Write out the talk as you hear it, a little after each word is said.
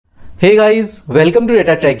Hey guys, welcome to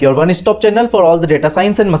DataTrek, your one-stop channel for all the data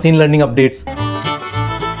science and machine learning updates.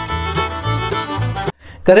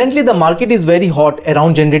 Currently, the market is very hot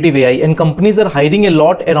around generative AI and companies are hiring a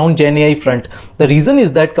lot around GenAI front. The reason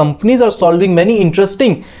is that companies are solving many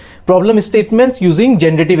interesting problem statements using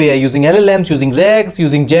generative AI, using LLMs, using RAGs,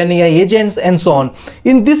 using GenAI agents and so on.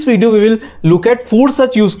 In this video, we will look at 4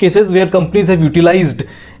 such use cases where companies have utilized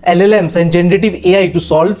LLMs and generative AI to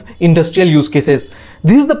solve industrial use cases.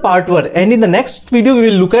 This is the part 1, and in the next video we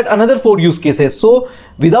will look at another 4 use cases. So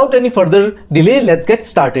without any further delay, let's get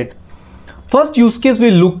started. First use case,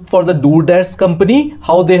 we'll look for the DoorDash company,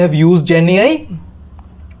 how they have used GenAI.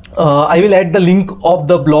 I will add the link of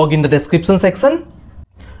the blog in the description section.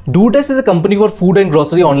 DoorDash is a company for food and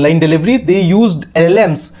grocery online delivery. They used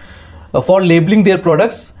LLMs for labeling their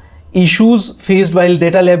products. Issues faced while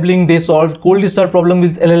data labeling, they solved cold start problem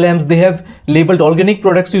with LLMs. They have labeled organic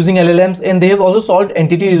products using LLMs, and they have also solved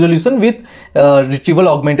entity resolution with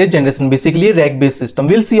Retrieval-Augmented Generation, basically a RAG based system.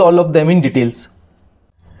 We'll see all of them in details.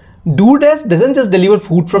 DoorDash doesn't just deliver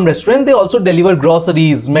food from restaurant, they also deliver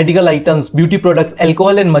groceries, medical items, beauty products,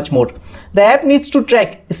 alcohol and much more. The app needs to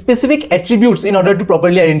track specific attributes in order to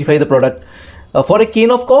properly identify the product. For a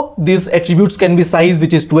can of Coke, these attributes can be size,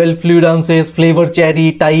 which is 12 fluid ounces, flavor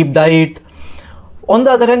cherry, type diet. On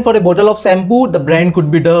the other hand, for a bottle of shampoo, the brand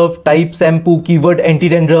could be Dove, type shampoo, keyword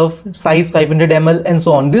anti-dandruff, size 500 ml and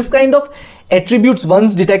so on. This kind of attributes,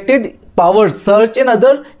 once detected, powers search and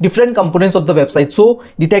other different components of the website. So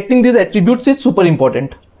detecting these attributes is super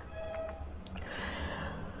important.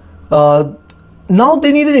 Now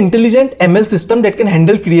they need an intelligent ML system that can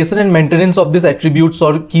handle creation and maintenance of these attributes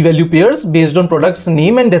or key value pairs based on product's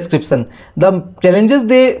name and description. The challenges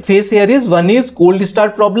they face here is, one is cold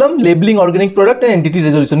start problem, labeling organic product, and entity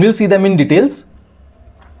resolution. We'll see them in details.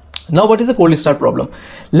 Now what is a cold start problem?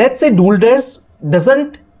 Let's say DoorDash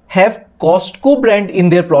doesn't have Costco brand in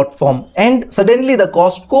their platform, and suddenly the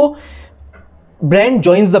Costco brand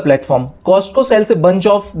joins the platform. Costco sells a bunch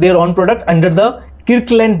of their own product under the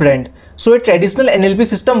Kirkland brand. So a traditional NLP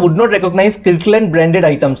system would not recognize Kirkland branded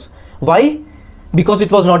items. Why? Because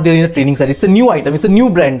it was not there in a training set. It's a new item, it's a new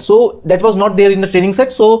brand, so that was not there in the training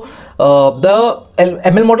set. So the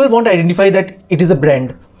ML model won't identify that it is a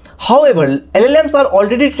brand. However, LLMs are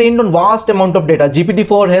already trained on vast amount of data.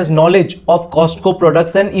 GPT-4 has knowledge of Costco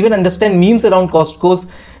products and even understand memes around Costco's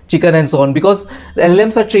chicken and so on, because the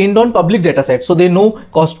LLMs are trained on public data sets, so they know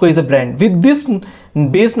Costco is a brand. With this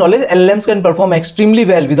base knowledge, LLMs can perform extremely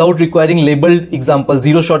well without requiring labeled examples,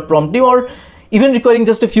 zero-shot prompting, or even requiring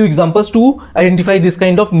just a few examples to identify this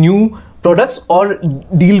kind of new products or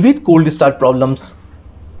deal with cold start problems.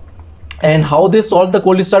 And how they solve the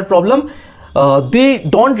cold start problem? They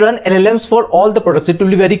don't run LLMs for all the products. It will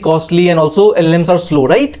be very costly, and also LLMs are slow,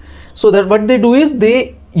 right? So that what they do is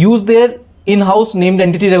they use their in-house named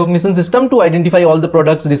entity recognition system to identify all the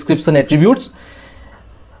products, description, attributes.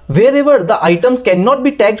 Wherever the items cannot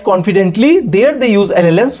be tagged confidently, there they use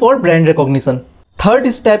LLMs for brand recognition.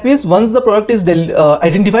 Third step is, once the product is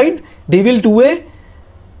identified, they will do a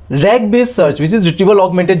RAG based search, which is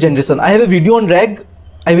Retrieval-Augmented Generation. I have a video on RAG.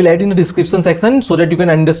 I will add in the description section so that you can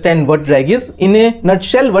understand what RAG is. In a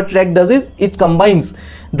nutshell, what RAG does is it combines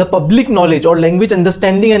the public knowledge or language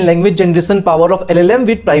understanding and language generation power of LLM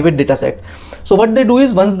with private dataset. So what they do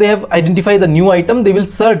is, once they have identified the new item, they will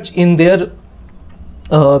search in their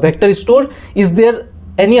vector store, is there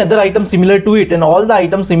any other item similar to it, and all the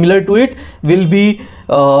items similar to it will be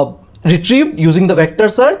retrieved using the vector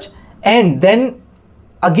search, and then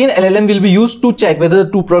again LLM will be used to check whether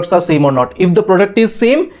the two products are same or not. If the product is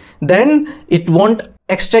same, then it won't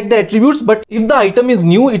extract the attributes, but if the item is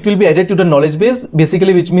new, it will be added to the knowledge base,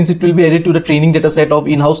 basically, which means it will be added to the training data set of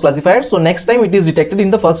in-house classifiers. So next time it is detected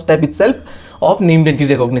in the first step itself of named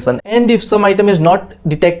entity recognition. And if some item is not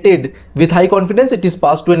detected with high confidence, it is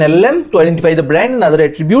passed to an LLM to identify the brand and other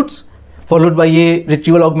attributes, followed by a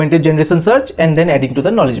Retrieval-Augmented Generation search, and then adding to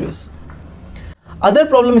the knowledge base. Other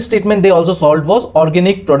problem statement they also solved was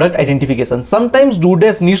organic product identification. Sometimes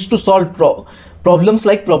DoorDash needs to solve problems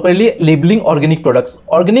like properly labeling organic products.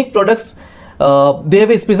 Organic products, they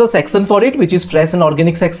have a special section for it, which is fresh and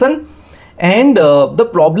organic section. And the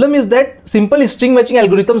problem is that simple string matching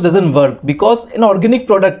algorithms doesn't work, because an organic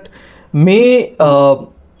product may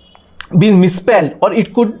be misspelled, or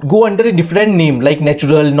it could go under a different name like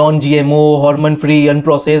natural, non-GMO, hormone-free,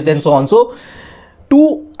 unprocessed and so on. So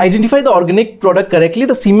to identify the organic product correctly,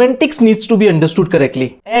 the semantics needs to be understood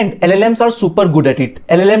correctly, and LLMs are super good at it.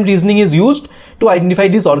 LLM reasoning is used to identify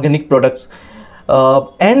these organic products,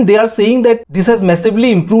 and they are saying that this has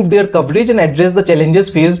massively improved their coverage and addressed the challenges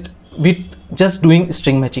faced with just doing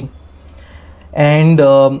string matching. And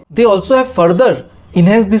they also have further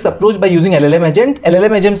enhanced this approach by using LLM agents.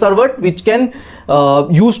 LLM agents are what? Which can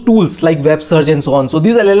use tools like web search and so on. So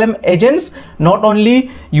these LLM agents not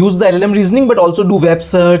only use the LLM reasoning but also do web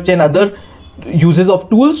search and other uses of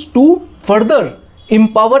tools to further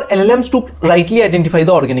empower LLMs to rightly identify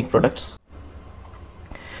the organic products.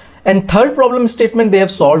 And third problem statement they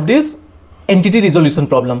have solved is entity resolution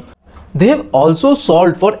problem. They have also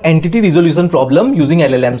solved for entity resolution problem using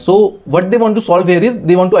LLM. So what they want to solve here is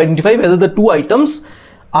they want to identify whether the two items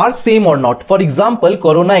are same or not. For example,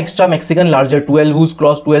 Corona Extra Mexican Larger 12 whose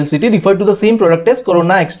cross 12 city refer to the same product as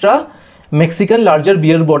Corona Extra Mexican Larger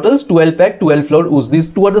beer bottles 12 pack 12 floor ooze. These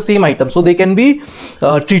two are the same item, so they can be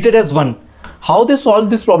treated as one. How they solve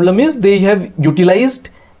this problem is they have utilized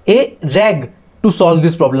a RAG to solve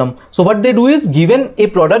this problem. So what they do is, given a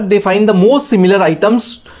product, they find the most similar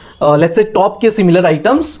items, let's say top k similar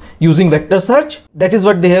items using vector search. That is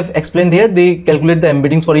what they have explained here. They calculate the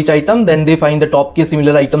embeddings for each item, then they find the top k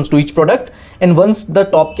similar items to each product, and once the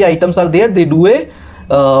top k items are there, they do a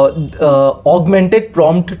augmented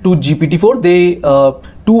prompt to GPT-4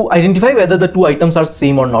 to identify whether the two items are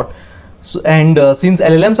same or not. So, and since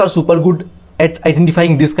LLMs are super good at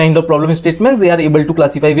identifying this kind of problem statements, they are able to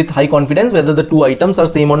classify with high confidence whether the two items are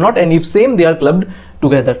same or not, and if same, they are clubbed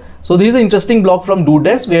together. So this is an interesting block from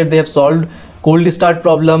DoorDash where they have solved cold start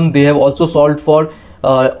problem. They have also solved for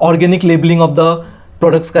organic labeling of the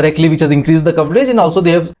products correctly, which has increased the coverage, and also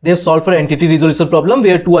they have solved for entity resolution problem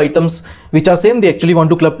where two items which are same, they actually want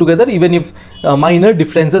to club together even if minor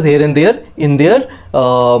differences here and there in their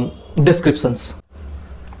descriptions.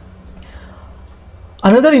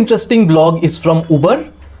 Another interesting blog is from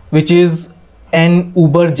Uber, which is an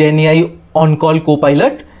Uber GenAI on-call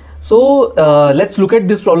copilot. So let's look at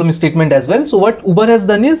this problem statement as well. So what Uber has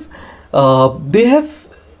done is they have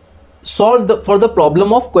solved for the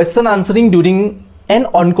problem of question answering during an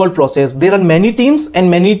on-call process. There are many teams, and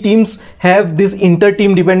many teams have these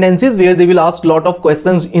inter-team dependencies where they will ask a lot of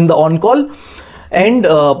questions in the on-call, and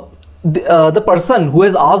the person who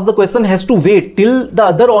has asked the question has to wait till the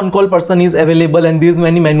other on-call person is available, and there is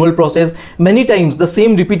many manual process. Many times the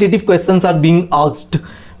same repetitive questions are being asked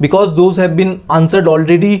because those have been answered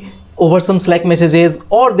already over some Slack messages,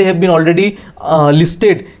 or they have been already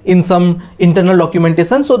listed in some internal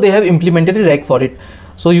documentation, so they have implemented a RAG for it.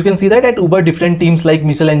 So you can see that at Uber, different teams like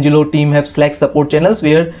Michelangelo team have Slack support channels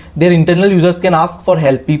where their internal users can ask for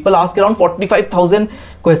help. People ask around 45,000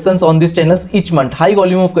 questions on these channels each month. High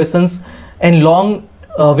volume of questions and long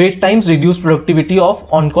wait times reduce productivity of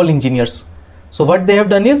on-call engineers. So what they have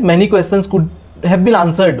done is, many questions could have been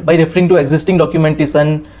answered by referring to existing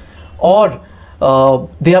documentation, or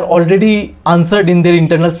they are already answered in their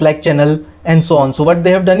internal Slack channel, and so on. So what they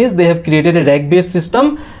have done is they have created a RAG based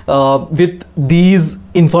system with these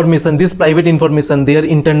information, this private information, their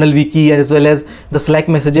internal wiki as well as the Slack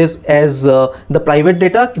messages as the private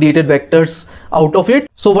data, created vectors out of it.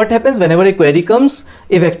 So what happens whenever a query comes,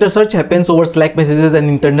 a vector search happens over Slack messages and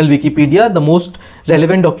internal Wikipedia. The most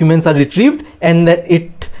relevant documents are retrieved, and that it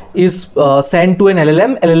is sent to an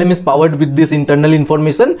LLM. LLM is powered with this internal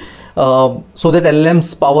information, so that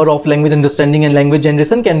LLM's power of language understanding and language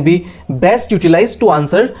generation can be best utilized to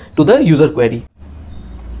answer to the user query.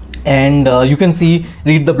 And you can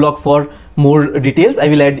read the blog for more details. I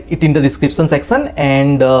will add it in the description section.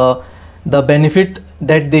 And the benefit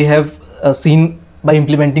that they have seen by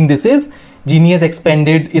implementing this is, Genie has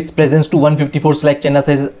expanded its presence to 154 Slack channels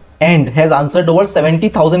and has answered over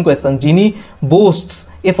 70,000 questions. Genie boasts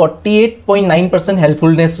a 48.9%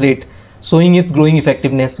 helpfulness rate, showing its growing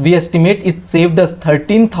effectiveness. We estimate it saved us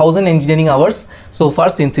 13,000 engineering hours so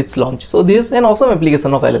far since its launch. So this is an awesome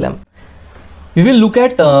application of LLM. We will look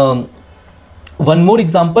at one more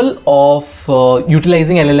example of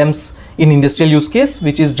utilizing LLMs in industrial use case,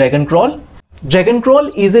 which is Dragon Crawl. Dragon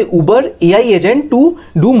Crawl is a Uber AI agent to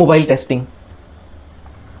do mobile testing.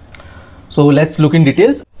 So let's look in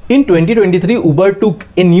details. In 2023, Uber took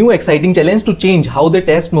a new exciting challenge to change how they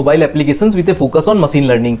test mobile applications with a focus on machine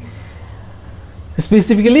learning.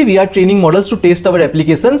 Specifically, we are training models to test our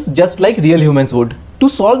applications just like real humans would. To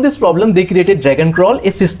solve this problem, they created Dragon Crawl,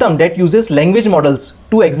 a system that uses language models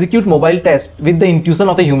to execute mobile tests with the intuition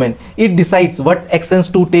of a human. It decides what actions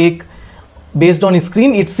to take based on a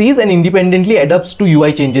screen it sees and independently adapts to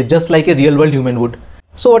UI changes just like a real-world human would.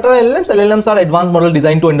 So what are LLMs? LLMs are advanced models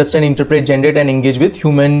designed to understand, interpret, generate and engage with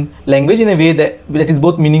human language in a way that is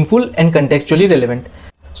both meaningful and contextually relevant.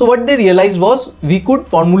 So what they realized was, we could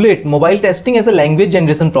formulate mobile testing as a language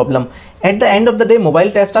generation problem. At the end of the day,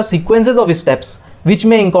 mobile tests are sequences of steps which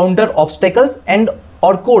may encounter obstacles and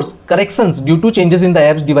or course corrections due to changes in the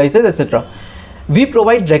app's devices, etc. We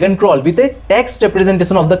provide drag and crawl with a text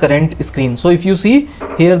representation of the current screen. So if you see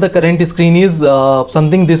here, the current screen is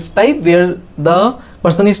something this type, where the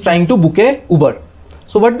person is trying to book a Uber.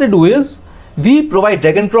 So what they do is, we provide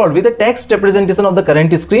drag and crawl with a text representation of the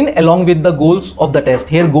current screen along with the goals of the test.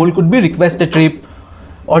 Here goal could be request a trip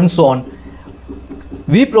and so on.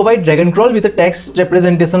 We provide drag and crawl with a text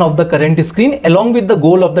representation of the current screen along with the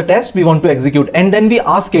goal of the test we want to execute, and then we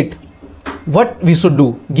ask it what we should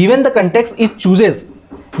do. Given the context, it chooses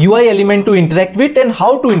UI element to interact with and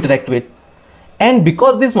how to interact with. And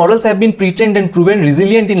because these models have been pre-trained and proven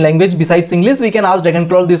resilient in language besides English, we can ask drag and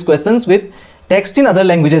crawl these questions with text in other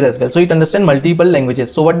languages as well. So it understands multiple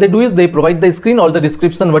languages. So what they do is, they provide the screen, all the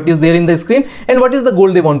description, what is there in the screen, and what is the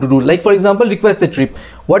goal they want to do. Like for example, request a trip.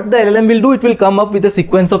 What the LLM will do, it will come up with a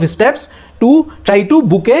sequence of steps to try to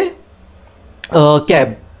book a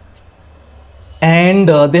cab. And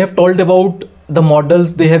they have told about the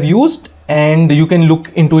models they have used, and you can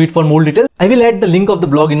look into it for more details. I will add the link of the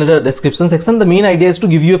blog in the description section. The main idea is to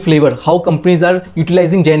give you a flavor how companies are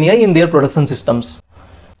utilizing GenAI in their production systems.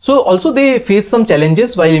 So also they face some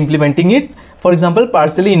challenges while implementing it. For example,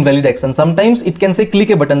 partially invalid action. Sometimes it can say click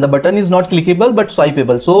a button. The button is not clickable but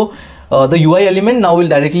swipeable. So the UI element now will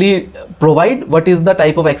directly provide what is the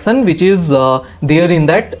type of action which is there in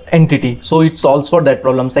that entity. So it solves for that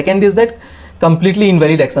problem. Second is that completely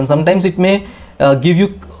invalid action. Sometimes it may give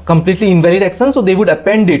you completely invalid action. So they would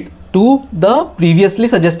append it to the previously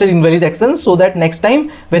suggested invalid action, so that next time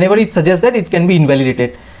whenever it suggests that, it can be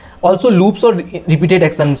invalidated. Also loops or repeated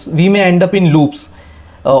actions, we may end up in loops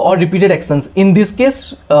or repeated actions. In this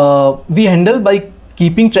case we handle by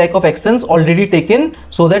keeping track of actions already taken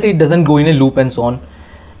so that it doesn't go in a loop and so on.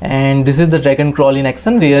 And this is the drag and crawl in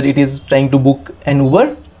action, where it is trying to book an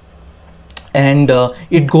Uber, and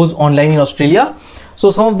it goes online in Australia.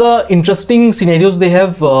 So some of the interesting scenarios they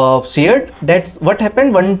have shared. That's what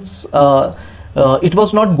happened once it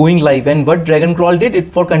was not going live, and what drag and crawl did, it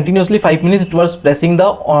for continuously 5 minutes it was pressing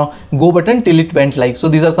the go button till it went live. So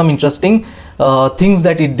these are some interesting things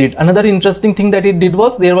that it did. Another interesting thing that it did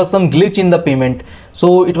was, there was some glitch in the payment,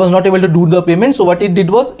 so it was not able to do the payment. So what it did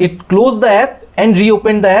was, it closed the app and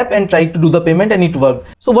reopened the app and tried to do the payment, and it worked.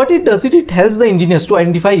 So what it does, it helps the engineers to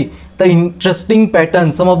identify the interesting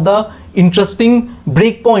patterns, some of the interesting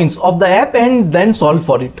breakpoints of the app, and then solve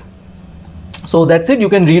for it. So that's it. You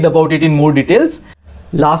can read about it in more details.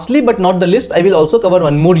 Lastly but not the least, I will also cover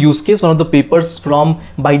one more use case, one of the papers from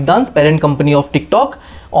ByteDance, parent company of TikTok,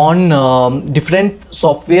 on different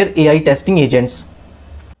software AI testing agents.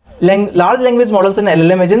 Large language models and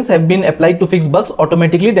LLM agents have been applied to fix bugs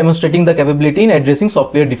automatically, demonstrating the capability in addressing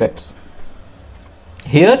software defects.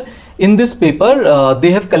 Here in this paper,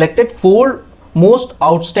 they have collected 4 most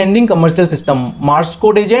outstanding commercial system: Morse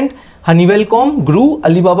code agent, Honeywell.com, Gru,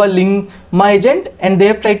 Alibaba Lingma agent, and they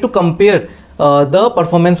have tried to compare the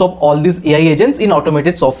performance of all these AI agents in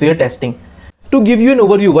automated software testing. To give you an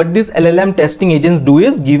overview, what these LLM testing agents do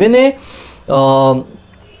is, given a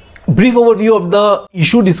brief overview of the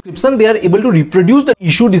issue description, they are able to reproduce the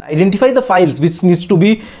issue, identify the files which needs to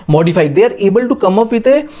be modified. They are able to come up with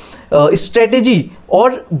a strategy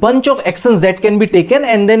or bunch of actions that can be taken,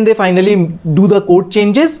 and then they finally do the code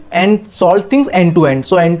changes and solve things end to end.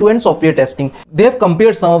 So end-to-end software testing. They have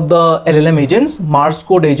compared some of the LLM agents. Morse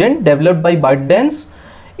code agent, developed by ByteDance,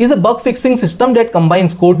 is a bug fixing system that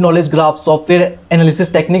combines code knowledge graphs, software analysis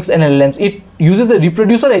techniques, and LLMs. It uses a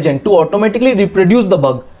reproducer agent to automatically reproduce the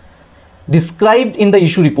bug described in the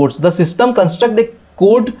issue reports. The system constructs the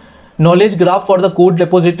code knowledge graph for the code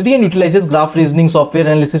repository and utilizes graph reasoning, software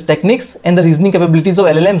analysis techniques, and the reasoning capabilities of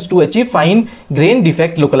LLMs to achieve fine-grained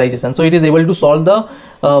defect localization. So it is able to solve the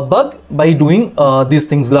bug by doing these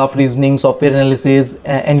things: graph reasoning, software analysis,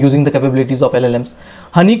 and using the capabilities of LLMs.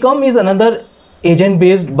 Honeycomb is another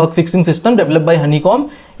agent-based bug fixing system developed by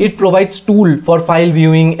Honeycomb. It provides tool for file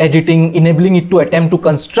viewing, editing, enabling it to attempt to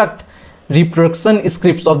construct reproduction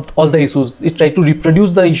scripts of all the issues. It tries to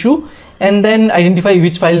reproduce the issue and then identify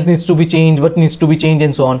which files needs to be changed, what needs to be changed,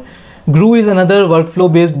 and so on. Gru is another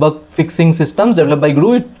workflow based bug fixing systems developed by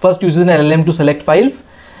Gru. It first uses an LLM to select files,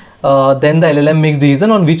 then the LLM makes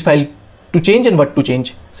decision on which file to change and what to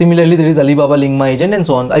change. Similarly, there is Alibaba Lingma agent and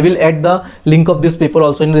so on. I will add the link of this paper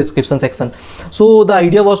also in the description section. So the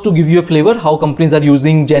idea was to give you a flavor how companies are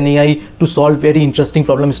using GenAI to solve very interesting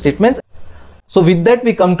problem statements. So with that,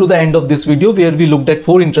 we come to the end of this video where we looked at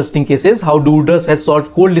 4 interesting cases: how DoorDash has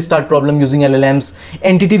solved cold start problem using LLMs,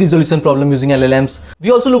 entity resolution problem using LLMs.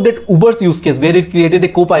 We also looked at Uber's use case where it created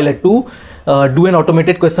a copilot to do an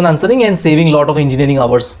automated question answering and saving a lot of engineering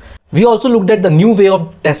hours. We also looked at the new way of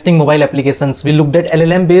testing mobile applications. We looked at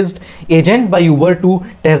LLM based agent by Uber to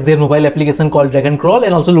test their mobile application called Dragon Crawl,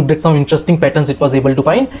 and also looked at some interesting patterns it was able to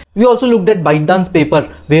find. We also looked at ByteDance paper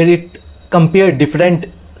where it compared different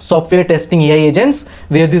software testing AI agents,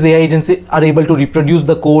 where these AI agents are able to reproduce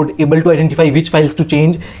the code, able to identify which files to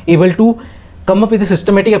change, able to come up with a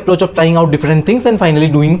systematic approach of trying out different things, and finally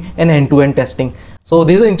doing an end-to-end testing. So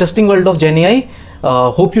this is an interesting world of GenAI.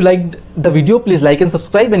 Hope you liked the video. Please like and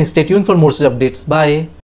subscribe and stay tuned for more such updates. Bye.